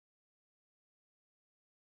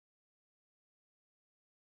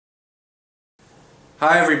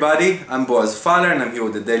Hi everybody, I'm Boaz Fyler and I'm here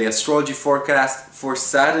with the daily astrology forecast for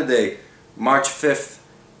Saturday, March 5th,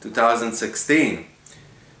 2016.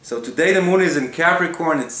 So today the moon is in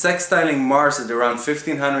Capricorn. It's sextiling Mars at around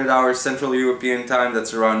 1500 hours Central European time,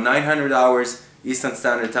 that's around 900 hours Eastern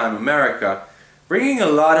Standard Time America, bringing a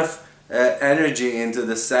lot of energy into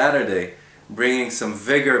the Saturday, bringing some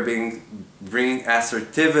vigor, bringing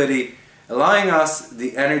assertivity, allowing us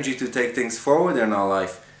the energy to take things forward in our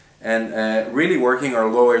life, and really working our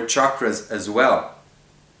lower chakras as well.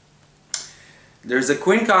 There's a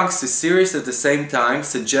quincunx to Sirius at the same time,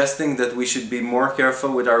 suggesting that we should be more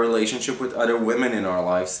careful with our relationship with other women in our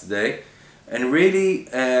lives today, and really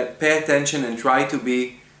pay attention and try to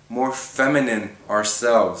be more feminine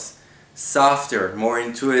ourselves, softer, more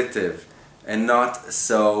intuitive, and not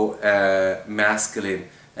so masculine.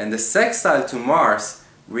 And the sextile to Mars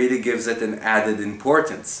really gives it an added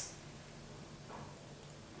importance.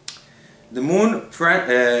 The moon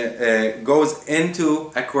goes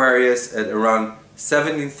into Aquarius at around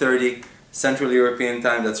 1730 Central European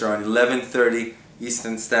time, that's around 1130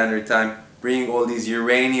 Eastern Standard Time, bringing all these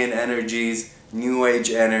Uranian energies, New Age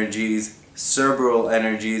energies, cerebral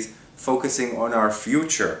energies, focusing on our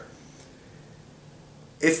future.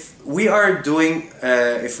 If we are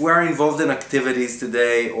involved in activities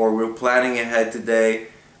today, or we're planning ahead today,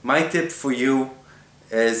 my tip for you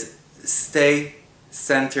is stay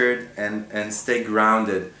centered and stay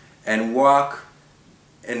grounded and walk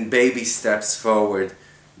in baby steps forward,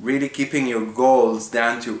 really keeping your goals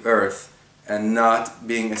down to earth and not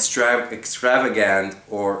being extravagant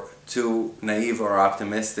or too naive or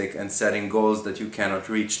optimistic and setting goals that you cannot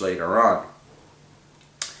reach later on.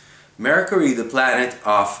 Mercury, the planet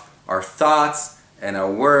of our thoughts and our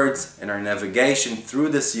words and our navigation through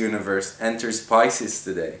this universe, enters Pisces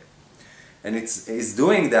today. And it's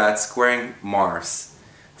doing that squaring Mars.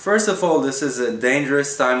 First of all, this is a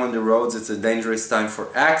dangerous time on the roads. It's a dangerous time for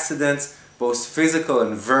accidents, both physical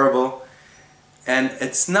and verbal. And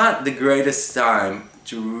it's not the greatest time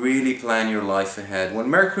to really plan your life ahead. When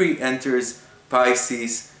Mercury enters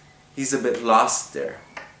Pisces, he's a bit lost there.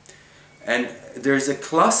 And there's a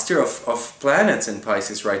cluster of planets in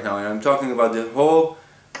Pisces right now, and I'm talking about the whole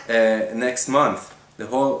next month, the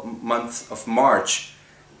whole month of March,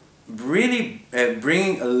 really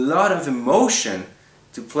bringing a lot of emotion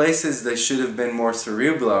to places that should have been more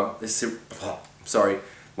cerebral,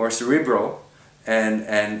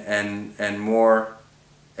 and more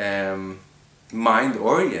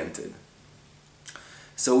mind-oriented.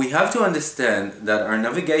 So we have to understand that our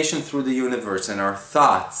navigation through the universe and our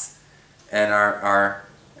thoughts and our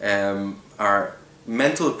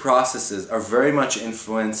mental processes are very much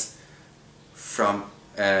influenced from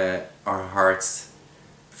our hearts,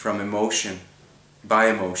 from emotion, by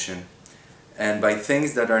emotion, and by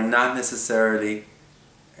things that are not necessarily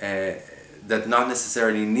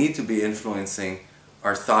need to be influencing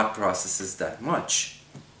our thought processes that much.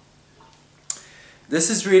 This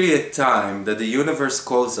is really a time that the universe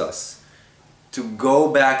calls us to go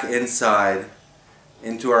back inside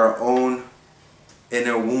into our own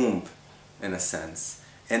inner womb, in a sense,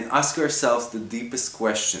 and ask ourselves the deepest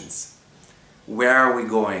questions. Where are we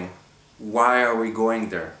going? Why are we going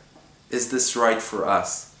there? Is this right for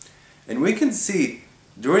us? And we can see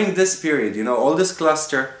during this period, you know, all this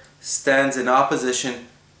cluster stands in opposition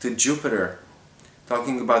to Jupiter,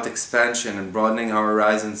 talking about expansion and broadening our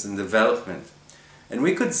horizons and development. And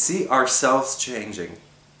we could see ourselves changing.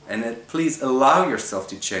 And please allow yourself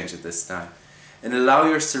to change at this time. And allow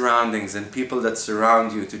your surroundings and people that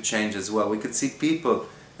surround you to change as well. We could see people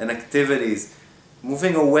and activities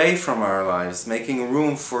moving away from our lives, making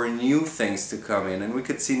room for new things to come in. And we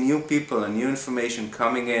could see new people and new information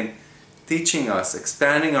coming in, teaching us,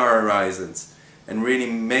 expanding our horizons, and really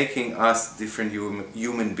making us different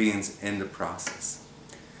human beings in the process.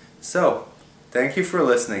 So, thank you for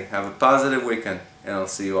listening. Have a positive weekend, and I'll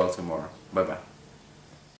see you all tomorrow. Bye-bye.